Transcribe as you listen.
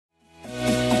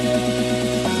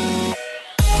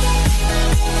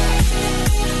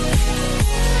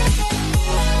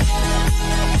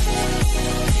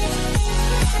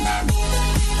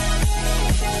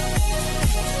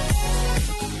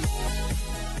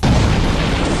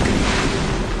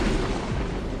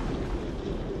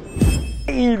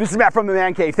Hey, this is Matt from the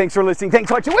Man Cave. Thanks for listening. Thanks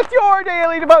for watching with your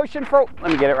daily devotion for,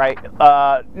 let me get it right,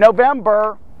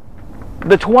 November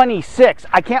the 26th.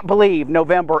 I can't believe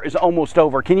November is almost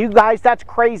over. Can you guys? That's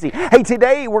crazy. Hey,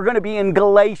 today we're going to be in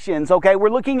Galatians, okay?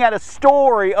 We're looking at a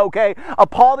story, okay,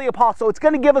 of Paul the Apostle. It's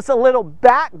going to give us a little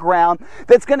background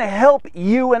that's going to help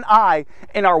you and I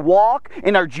in our walk,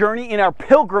 in our journey, in our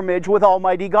pilgrimage with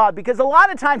Almighty God. Because a lot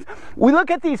of times we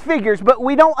look at these figures, but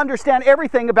we don't understand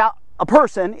everything about a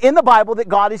person in the Bible that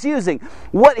God is using,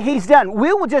 what he's done.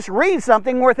 We will just read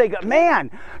something where they go, man,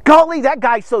 golly, that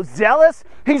guy's so zealous.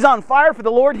 He's on fire for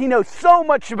the Lord. He knows so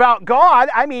much about God.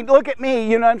 I mean, look at me,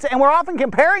 you know what I'm saying? And we're often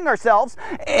comparing ourselves,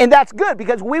 and that's good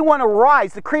because we want to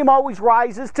rise. The cream always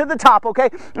rises to the top, okay?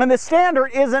 And the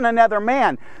standard isn't another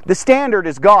man. The standard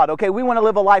is God, okay? We want to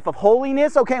live a life of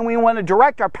holiness, okay? And we want to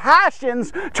direct our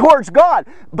passions towards God.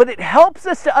 But it helps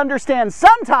us to understand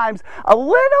sometimes a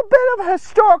little bit of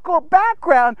historical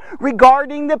background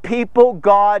regarding the people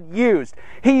God used.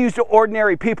 He used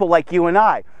ordinary people like you and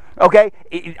I. Okay,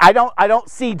 I don't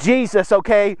see Jesus,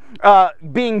 okay,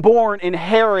 being born in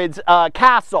Herod's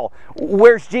castle.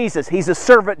 Where's Jesus? He's a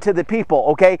servant to the people,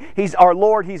 okay? He's our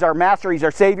Lord, He's our Master, He's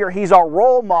our Savior, He's our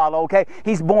role model, okay?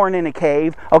 He's born in a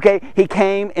cave, okay? He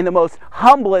came in the most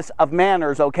humblest of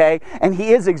manners, okay? And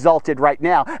He is exalted right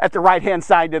now at the right-hand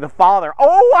side of the Father.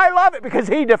 Oh, I love it because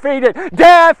He defeated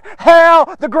death,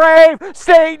 hell, the grave,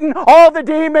 Satan, all the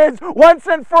demons, once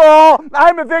and for all.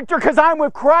 I'm a victor because I'm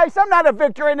with Christ. I'm not a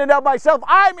victor in and of myself.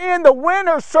 I'm in the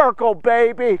winner's circle,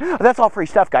 baby. That's all free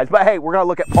stuff, guys. But hey, we're going to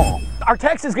look at Paul. Our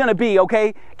text is going to be,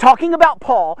 okay, talking about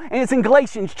Paul, and it's in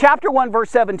Galatians chapter 1, verse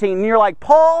 17. And you're like,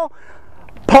 Paul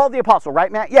the Apostle, right,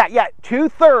 Matt? Yeah.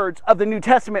 2/3 of the New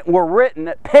Testament were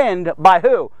written, penned by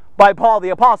who? By Paul the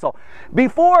Apostle.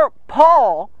 Before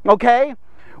Paul, okay,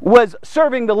 was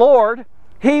serving the Lord,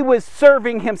 he was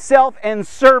serving himself and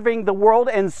serving the world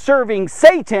and serving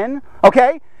Satan,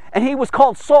 okay? And he was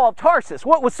called Saul of Tarsus.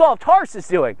 What was Saul of Tarsus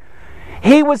doing?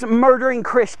 He was murdering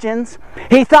Christians.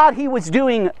 He thought he was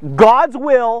doing God's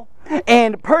will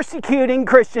and persecuting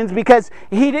Christians because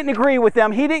he didn't agree with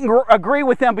them. He didn't agree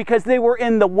with them because they were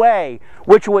in the way,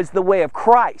 which was the way of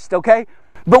Christ, okay?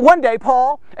 But one day,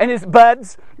 Paul and his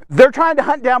buds, they're trying to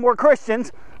hunt down more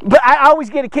Christians. But I always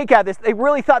get a kick out of this. They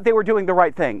really thought they were doing the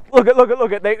right thing. Look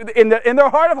at. They, in their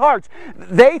heart of hearts,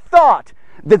 they thought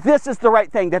that this is the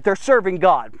right thing, that they're serving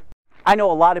God. I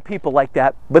know a lot of people like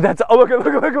that, but that's, oh,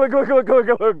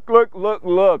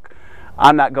 look.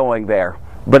 I'm not going there.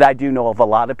 But I do know of a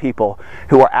lot of people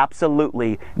who are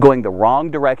absolutely going the wrong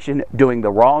direction, doing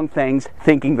the wrong things,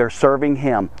 thinking they're serving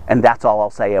Him. And that's all I'll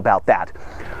say about that.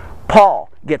 Paul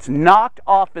gets knocked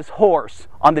off his horse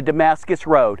on the Damascus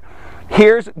road.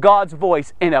 Hears God's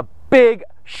voice in a big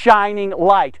shining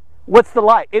light. What's the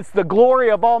light? It's the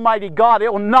glory of Almighty God.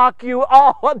 It will knock you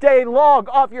all day long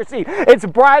off your seat. It's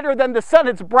brighter than the sun.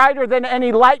 It's brighter than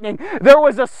any lightning. There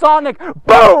was a sonic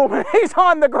boom. He's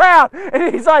on the ground.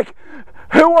 And he's like,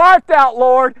 who art thou,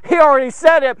 Lord? He already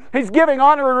said it. He's giving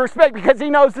honor and respect because he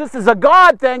knows this is a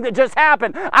God thing that just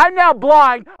happened. I'm now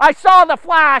blind. I saw the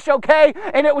flash, okay?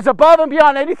 And it was above and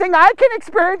beyond anything I can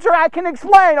experience or I can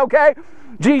explain, okay?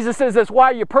 Jesus says this, why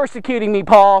are you persecuting me,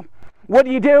 Paul? What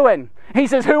are you doing? He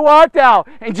says, who art thou?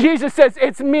 And Jesus says,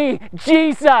 it's me,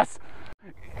 Jesus.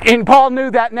 And Paul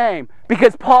knew that name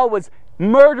because Paul was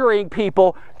murdering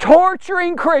people,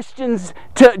 torturing Christians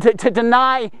to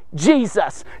deny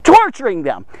Jesus, torturing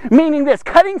them, meaning this,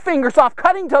 cutting fingers off,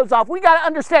 cutting toes off. We got to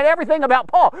understand everything about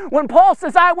Paul. When Paul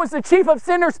says, I was the chief of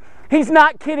sinners, he's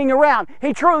not kidding around.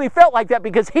 He truly felt like that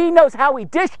because he knows how he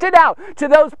dished it out to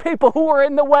those people who were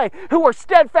in the way, who were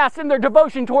steadfast in their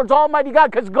devotion towards Almighty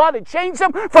God because God had changed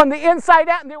them from the inside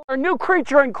out and they were a new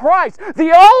creature in Christ.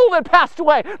 The old had passed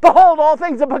away. Behold, all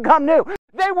things have become new.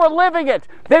 They were living it.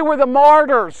 They were the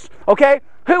martyrs, okay?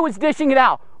 Who was dishing it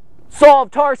out? Saul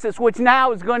of Tarsus, which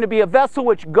now is going to be a vessel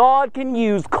which God can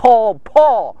use, called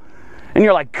Paul. And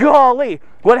you're like, golly,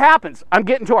 what happens? I'm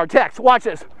getting to our text. Watch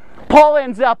this. Paul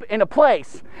ends up in a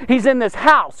place. He's in this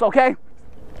house, okay?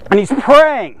 And he's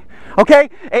praying, okay?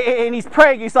 And he's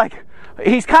praying. He's like,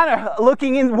 he's kind of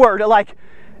looking inward, like,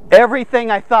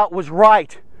 everything I thought was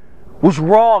right was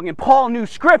wrong. And Paul knew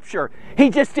Scripture.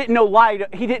 He just didn't know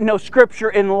light. He didn't know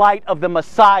Scripture in light of the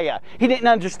Messiah. He didn't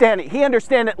understand it. He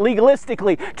understood it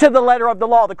legalistically to the letter of the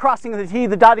law. The crossing of the T,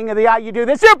 the dotting of the I, you do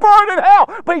this, you're burned in hell.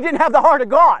 But he didn't have the heart of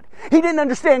God. He didn't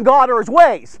understand God or His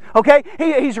ways. Okay?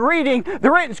 He's reading the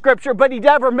written Scripture, but he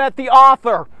never met the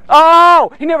author.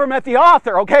 Oh, he never met the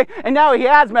author, okay? And now he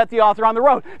has met the author on the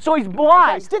road. So he's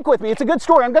blind. Okay, stick with me. It's a good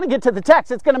story. I'm going to get to the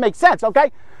text. It's going to make sense,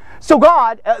 okay? So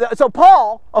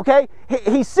Paul, okay,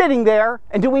 he's sitting there,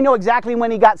 and do we know exactly when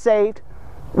he got saved?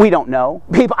 We don't know.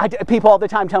 People all the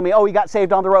time tell me, oh, he got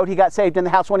saved on the road. He got saved in the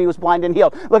house when he was blind and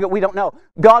healed. Look, we don't know.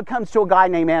 God comes to a guy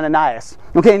named Ananias.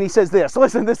 Okay, and he says this.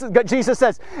 Listen, this is Jesus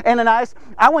says, Ananias,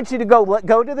 I want you to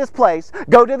go to this place,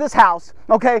 go to this house.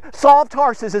 Okay, Saul of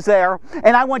Tarsus is there,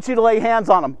 and I want you to lay hands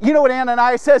on him. You know what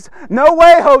Ananias says? No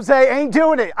way, Jose, ain't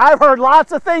doing it. I've heard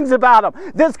lots of things about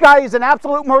him. This guy is an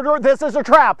absolute murderer. This is a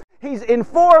trap. He's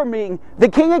informing the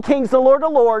King of Kings, the Lord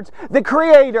of Lords, the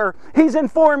Creator. He's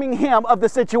informing him of the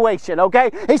situation, okay?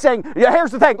 He's saying, yeah,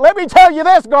 here's the thing. Let me tell you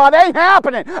this, God, ain't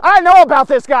happening. I know about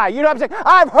this guy. You know what I'm saying?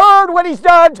 I've heard what he's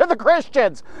done to the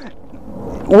Christians.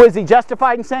 Was he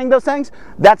justified in saying those things?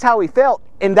 That's how he felt.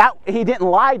 And that he didn't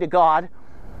lie to God,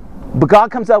 but God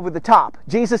comes over the top.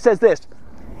 Jesus says this,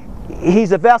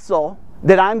 he's a vessel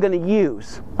that I'm going to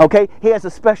use, okay? He has a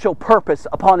special purpose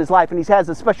upon his life, and he has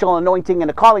a special anointing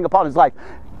and a calling upon his life.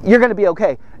 You're going to be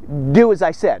okay. Do as I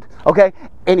said, okay?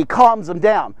 And he calms him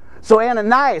down. So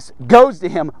Ananias goes to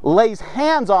him, lays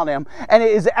hands on him, and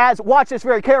it is as, watch this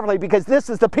very carefully, because this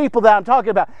is the people that I'm talking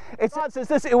about. It says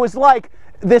this, it was like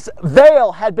this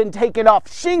veil had been taken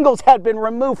off, shingles had been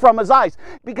removed from his eyes.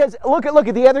 Because look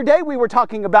at the other day we were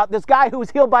talking about this guy who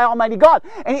was healed by Almighty God.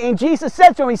 And Jesus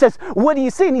said to him, he says, what do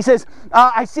you see? And he says,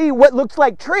 I see what looks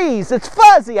like trees. It's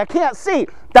fuzzy. I can't see.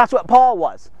 That's what Paul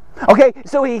was. Okay,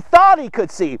 so he thought he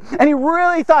could see, and he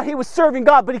really thought he was serving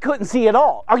God, but he couldn't see at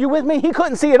all. Are you with me? He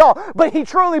couldn't see at all, but he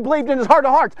truly believed in his heart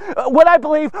of hearts. What I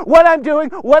believe, what I'm doing,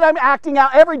 what I'm acting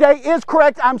out every day is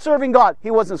correct. I'm serving God.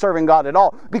 He wasn't serving God at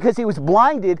all because he was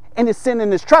blinded in his sin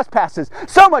and his trespasses.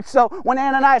 So much so, when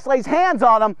Ananias lays hands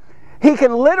on him, he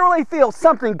can literally feel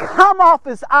something come off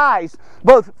his eyes,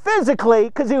 both physically,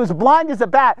 because he was blind as a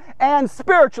bat, and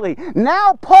spiritually.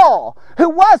 Now Paul, who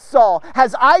was Saul,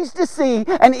 has eyes to see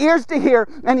and ears to hear,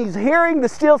 and he's hearing the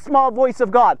still small voice of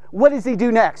God. What does he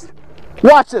do next?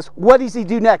 Watch this. What does he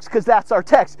do next? Because that's our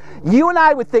text. You and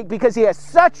I would think, because he has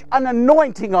such an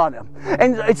anointing on him,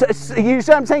 and you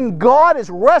see what I'm saying? God is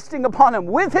resting upon him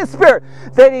with his Spirit,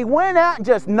 that he went out and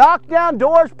just knocked down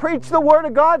doors, preached the Word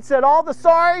of God, said all the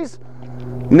sorries.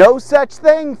 No such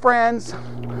thing, friends.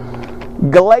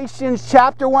 Galatians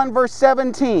chapter 1 verse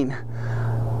 17.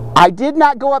 I did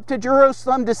not go up to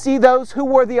Jerusalem to see those who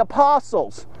were the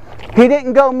apostles. He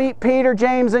didn't go meet Peter,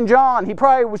 James, and John. He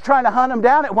probably was trying to hunt them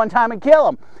down at one time and kill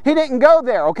them. He didn't go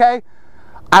there, okay?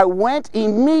 I went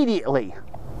immediately.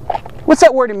 What's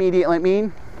that word immediately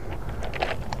mean?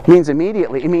 It means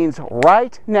immediately. It means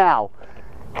right now.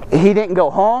 He didn't go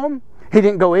home. He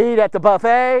didn't go eat at the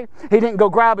buffet. He didn't go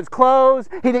grab his clothes.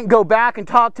 He didn't go back and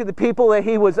talk to the people that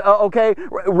he was,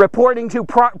 reporting to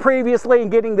previously and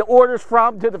getting the orders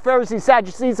from, to the Pharisees,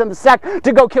 Sadducees, and the sect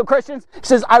to go kill Christians. He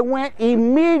says, I went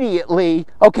immediately,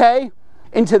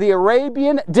 into the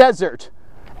Arabian desert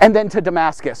and then to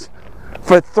Damascus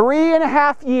for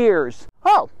 3.5 years.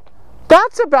 Oh,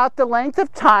 that's about the length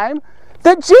of time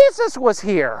that Jesus was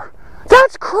here.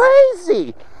 That's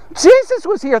crazy. Jesus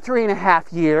was here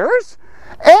 3.5 years.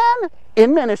 And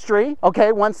in ministry,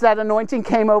 once that anointing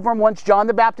came over him, once John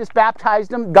the Baptist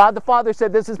baptized him, God the Father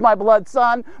said, this is my beloved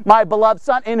Son,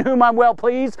 in whom I'm well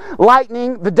pleased.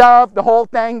 Lightning, the dove, the whole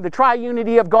thing, the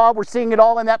triunity of God, we're seeing it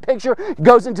all in that picture. He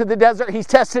goes into the desert, he's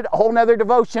tested, a whole nother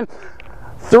devotion.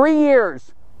 3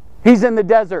 years, he's in the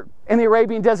desert, in the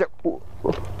Arabian desert.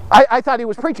 I thought he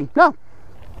was preaching. No.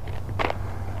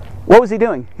 What was he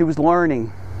doing? He was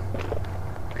learning.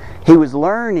 He was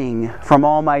learning from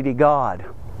Almighty God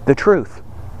the truth,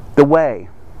 the way,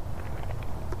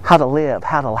 how to live,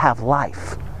 how to have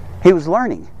life. He was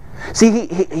learning. See,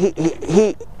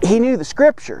 he knew the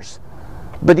scriptures,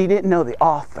 but he didn't know the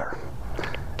author.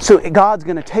 So God's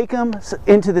going to take him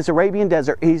into this Arabian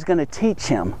desert. He's going to teach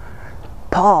him,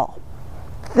 Paul,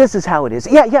 this is how it is.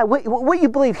 Yeah, what you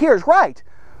believe here is right,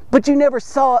 but you never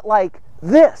saw it like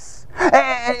this.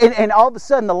 And all of a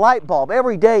sudden the light bulb,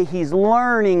 every day he's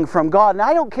learning from God. And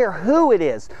I don't care who it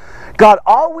is. God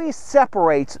always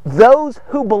separates those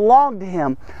who belong to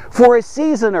him for a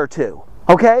season or two,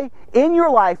 in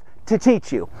your life to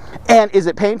teach you. And is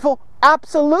it painful?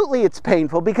 Absolutely it's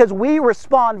painful, because we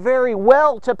respond very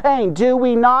well to pain, do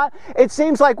we not? It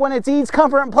seems like when it's ease,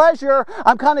 comfort, and pleasure,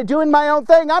 I'm kind of doing my own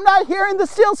thing. I'm not hearing the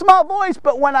still small voice,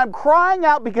 but when I'm crying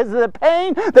out because of the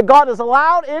pain that God has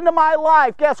allowed into my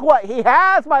life, guess what? He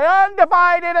has my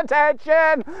undivided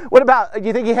attention. What about, do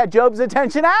you think he had Job's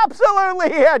attention? Absolutely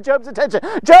he had Job's attention.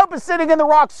 Job is sitting in the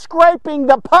rock scraping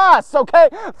the pus,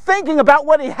 thinking about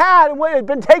what he had and what had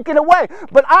been taken away.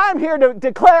 But I'm here to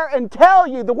declare and tell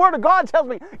you the Word of God God tells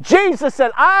me, Jesus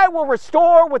said, I will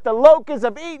restore what the locusts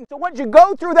have eaten. So once you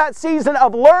go through that season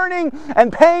of learning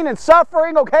and pain and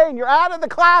suffering, okay, and you're out of the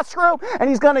classroom, and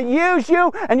He's going to use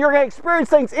you, and you're going to experience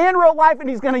things in real life, and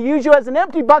He's going to use you as an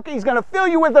empty bucket. He's going to fill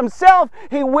you with Himself.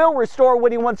 He will restore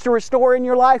what He wants to restore in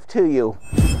your life to you.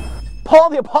 Paul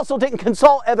the Apostle didn't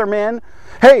consult other men.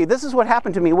 Hey, this is what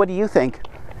happened to me. What do you think?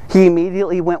 He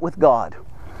immediately went with God.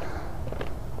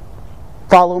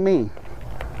 Follow me.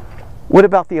 What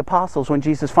about the apostles when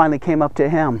Jesus finally came up to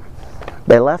him?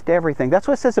 They left everything. That's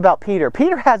what it says about Peter.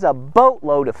 Peter has a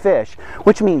boatload of fish,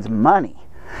 which means money.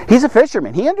 He's a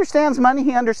fisherman. He understands money,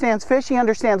 he understands fish, he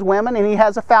understands women, and he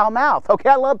has a foul mouth. Okay,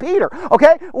 I love Peter.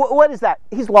 Okay, what is that?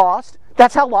 He's lost.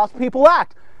 That's how lost people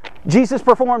act. Jesus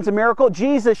performs a miracle.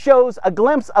 Jesus shows a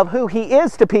glimpse of who He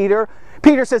is to Peter.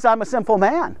 Peter says, I'm a sinful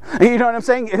man. You know what I'm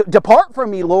saying? Depart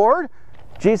from me, Lord.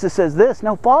 Jesus says this,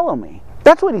 no, follow me.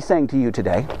 That's what He's saying to you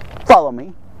today. Follow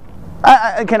me.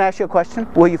 Can I ask you a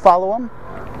question? Will you follow Him?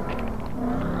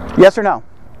 Yes or no?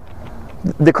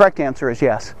 The correct answer is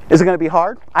yes. Is it going to be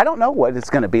hard? I don't know what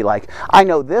it's going to be like. I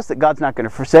know this, that God's not going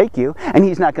to forsake you, and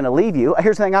He's not going to leave you.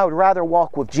 Here's the thing, I would rather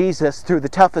walk with Jesus through the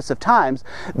toughest of times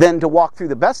than to walk through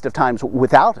the best of times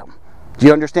without Him. Do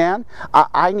you understand?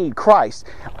 I need Christ.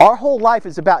 Our whole life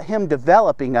is about Him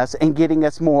developing us and getting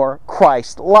us more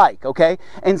Christ-like, okay?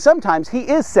 And sometimes He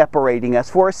is separating us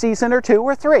for a season or 2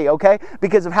 or 3, okay?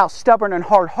 Because of how stubborn and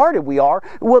hard-hearted we are,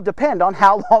 it will depend on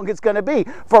how long it's going to be.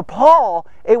 For Paul,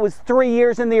 it was 3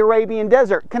 years in the Arabian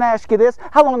desert. Can I ask you this?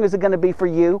 How long is it going to be for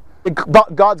you?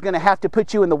 God's going to have to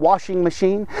put you in the washing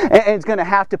machine, and it's going to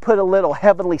have to put a little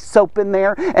heavenly soap in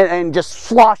there and just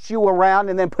slosh you around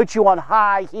and then put you on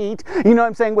high heat, you know what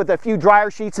I'm saying, with a few dryer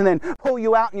sheets, and then pull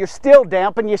you out and you're still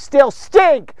damp and you still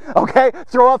stink, okay?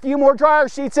 Throw a few more dryer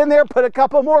sheets in there, put a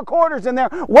couple more quarters in there.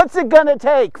 What's it going to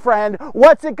take, friend?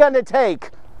 What's it going to take?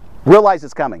 Realize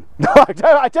it's coming.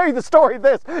 I tell you the story of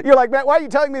this. You're like, man, why are you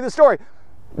telling me the story?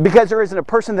 Because there isn't a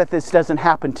person that this doesn't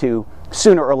happen to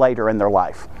sooner or later in their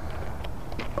life.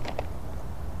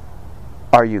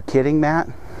 Are you kidding, Matt?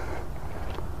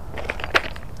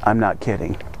 I'm not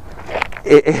kidding.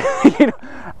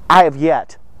 I have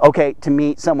yet, okay, to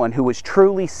meet someone who was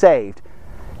truly saved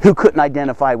who couldn't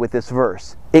identify with this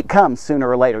verse. It comes sooner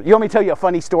or later. You want me to tell you a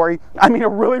funny story? I mean, a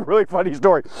really, really funny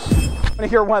story. I'm going to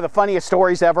hear one of the funniest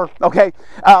stories ever, okay?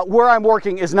 Where I'm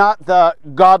working is not the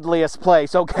godliest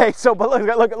place, okay? So, but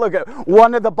look at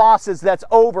one of the bosses that's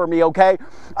over me, okay?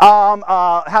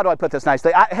 How do I put this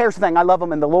nicely? Here's the thing, I love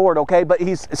him in the Lord, okay? But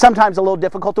he's sometimes a little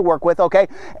difficult to work with, okay?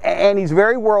 And he's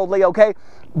very worldly, okay?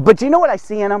 But do you know what I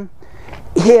see in him?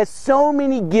 He has so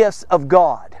many gifts of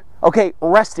God, okay,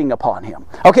 resting upon him.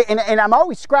 Okay, and I'm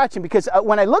always scratching because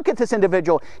when I look at this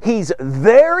individual, he's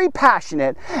very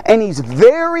passionate and he's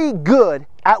very good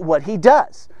at what he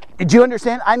does. Do you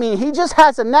understand? I mean, he just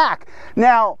has a knack.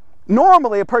 Now,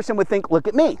 normally a person would think, look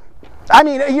at me. I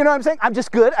mean, you know what I'm saying? I'm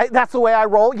just good. That's the way I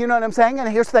roll. You know what I'm saying? And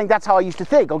here's the thing. That's how I used to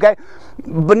think, okay?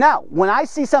 But now, when I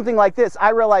see something like this, I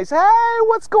realize, hey,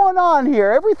 what's going on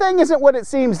here? Everything isn't what it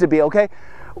seems to be, okay?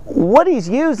 What he's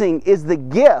using is the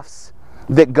gifts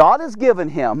that God has given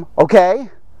him, okay,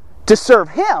 to serve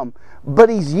him, but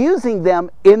he's using them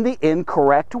in the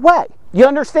incorrect way. You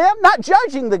understand? Not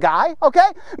judging the guy, okay?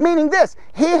 Meaning this,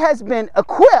 he has been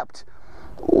equipped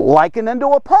likened unto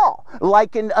a Paul,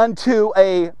 likened unto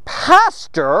a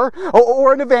pastor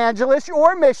or an evangelist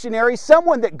or a missionary,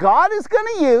 someone that God is going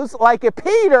to use, like a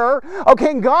Peter,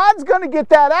 okay, and God's going to get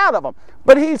that out of him.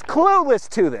 But he's clueless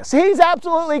to this. He's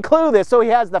absolutely clueless. So he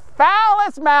has the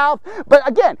foulest mouth. But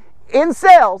again, in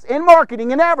sales, in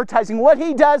marketing, in advertising, what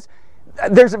he does,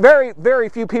 there's very, very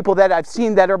few people that I've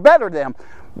seen that are better than him.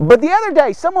 But the other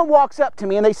day, someone walks up to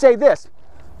me and they say this,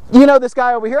 you know this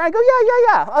guy over here? I go,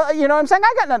 yeah. You know what I'm saying?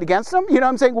 I got nothing against him. You know what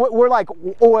I'm saying? We're like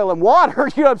oil and water.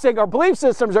 You know what I'm saying? Our belief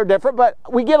systems are different, but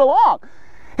we get along.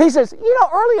 He says, you know,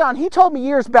 early on, he told me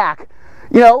years back,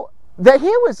 you know, that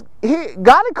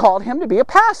God had called him to be a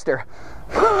pastor.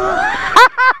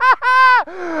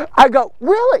 I go,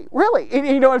 really?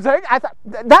 You know what I'm saying? I thought,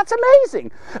 that's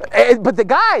amazing. But the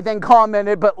guy then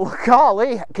commented, but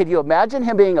golly, could you imagine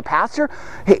him being a pastor?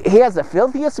 He has the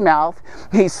filthiest mouth.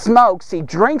 He smokes. He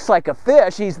drinks like a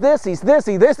fish. He's this, he's this,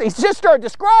 he's this. He just started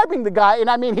describing the guy, and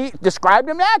I mean, he described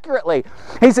him accurately.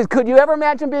 He said, could you ever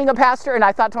imagine being a pastor? And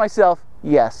I thought to myself,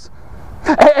 yes.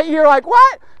 And you're like,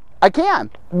 what? I can,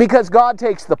 because God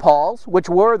takes the Pauls, which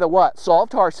were the what? Saul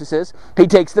of Tarsus. He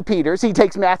takes the Peters. He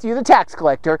takes Matthew the tax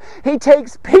collector. He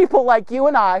takes people like you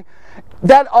and I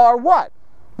that are what?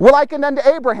 We're likened unto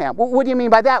Abraham. What do you mean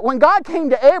by that? When God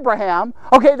came to Abraham,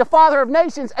 okay, the father of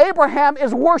nations, Abraham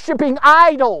is worshiping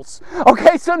idols.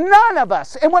 Okay, so none of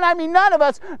us, and when I mean none of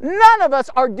us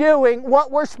are doing what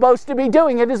we're supposed to be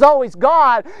doing. It is always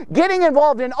God getting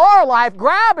involved in our life,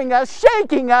 grabbing us,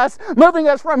 shaking us, moving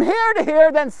us from here to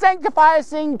here, then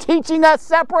sanctifying, teaching us,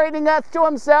 separating us to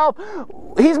himself.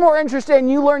 He's more interested in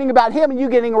you learning about him and you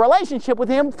getting a relationship with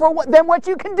him than what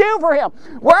you can do for him.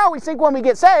 We always think when we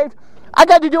get saved, I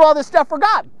got to do all this stuff for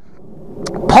God.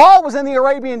 Paul was in the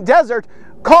Arabian desert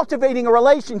cultivating a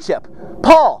relationship.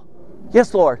 Paul,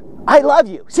 yes, Lord, I love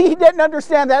you. See, he didn't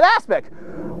understand that aspect.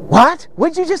 What?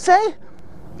 What'd you just say?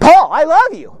 Paul, I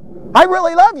love you. I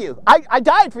really love you. I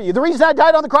died for you. The reason I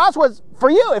died on the cross was for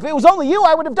you. If it was only you,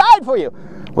 I would have died for you.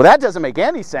 Well, that doesn't make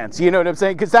any sense, you know what I'm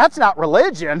saying? Because that's not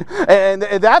religion, and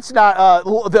that's not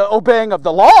the obeying of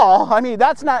the law. I mean,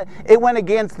 that's not, it went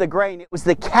against the grain. It was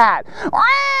the cat.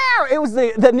 It was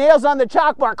the nails on the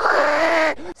chalkboard.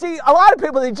 See, a lot of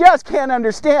people, they just can't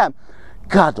understand.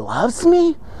 God loves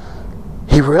me?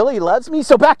 He really loves me?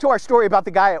 So back to our story about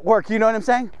the guy at work, you know what I'm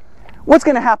saying? What's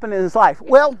going to happen in his life?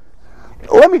 Well,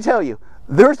 let me tell you,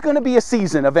 there's going to be a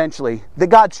season eventually that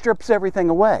God strips everything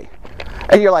away.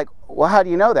 And you're like, well, how do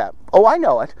you know that? Oh, I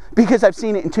know it because I've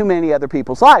seen it in too many other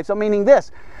people's lives. So meaning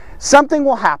this, something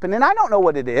will happen, and I don't know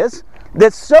what it is,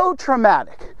 that's so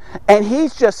traumatic, and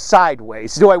he's just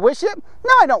sideways. Do I wish it?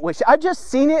 No, I don't wish it. I've just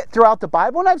seen it throughout the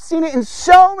Bible, and I've seen it in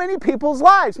so many people's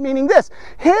lives, meaning this,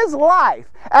 his life,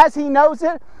 as he knows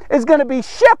it, is going to be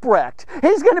shipwrecked.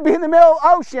 He's going to be in the middle of the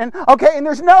ocean, okay, and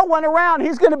there's no one around.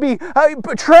 He's going to be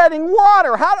treading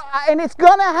water. And it's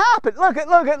going to happen. Look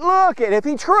at. If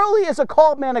he truly is a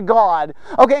called man of God,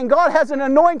 okay, and God has an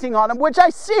anointing on him, which I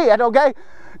see it, okay,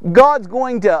 God's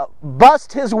going to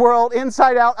bust his world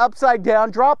inside out, upside down,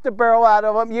 drop the barrel out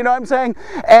of him, you know what I'm saying?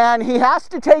 And he has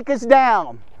to take us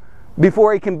down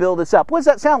before he can build us up. What does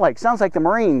that sound like? Sounds like the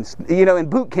Marines, you know, in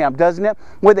boot camp, doesn't it?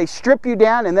 Where they strip you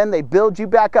down and then they build you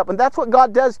back up. And that's what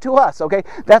God does to us, okay?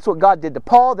 That's what God did to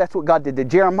Paul. That's what God did to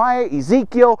Jeremiah,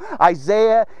 Ezekiel,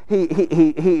 Isaiah.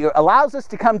 He allows us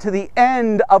to come to the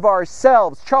end of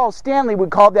ourselves. Charles Stanley would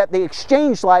call that the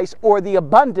exchange life or the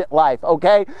abundant life,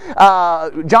 okay?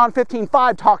 John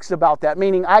 15:5 talks about that,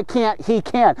 meaning I can't, he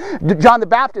can. John the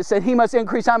Baptist said, he must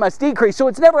increase, I must decrease. So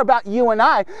it's never about you and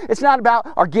I. It's not about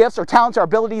our gifts, our talents, our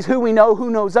abilities, who we know, who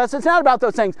knows us. It's not about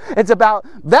those things. It's about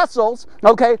vessels,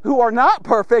 okay, who are not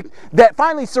perfect, that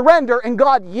finally surrender, and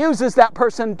God uses that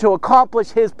person to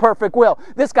accomplish his perfect will.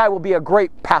 This guy will be a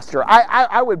great pastor.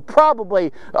 I would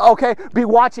probably, okay, be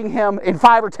watching him in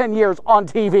 5 or 10 years on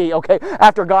TV, okay,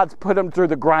 after God's put him through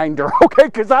the grinder, okay,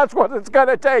 because that's what it's going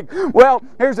to take. Well,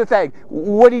 here's the thing.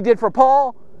 What he did for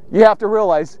Paul, you have to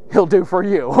realize he'll do for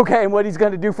you, okay? And what he's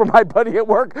going to do for my buddy at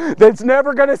work, that's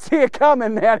never going to see it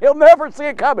coming, man. He'll never see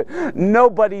it coming.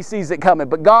 Nobody sees it coming.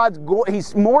 But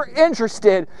he's more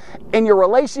interested in your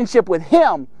relationship with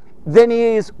him than he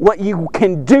is what you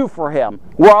can do for him.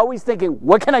 We're always thinking,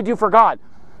 what can I do for God?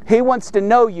 He wants to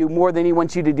know you more than he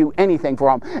wants you to do anything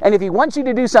for him. And if he wants you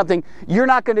to do something, you're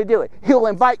not going to do it. He'll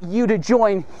invite you to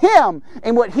join him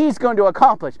in what he's going to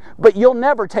accomplish. But you'll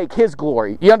never take his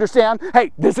glory. You understand?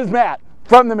 Hey, this is Matt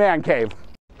from the Man Cave.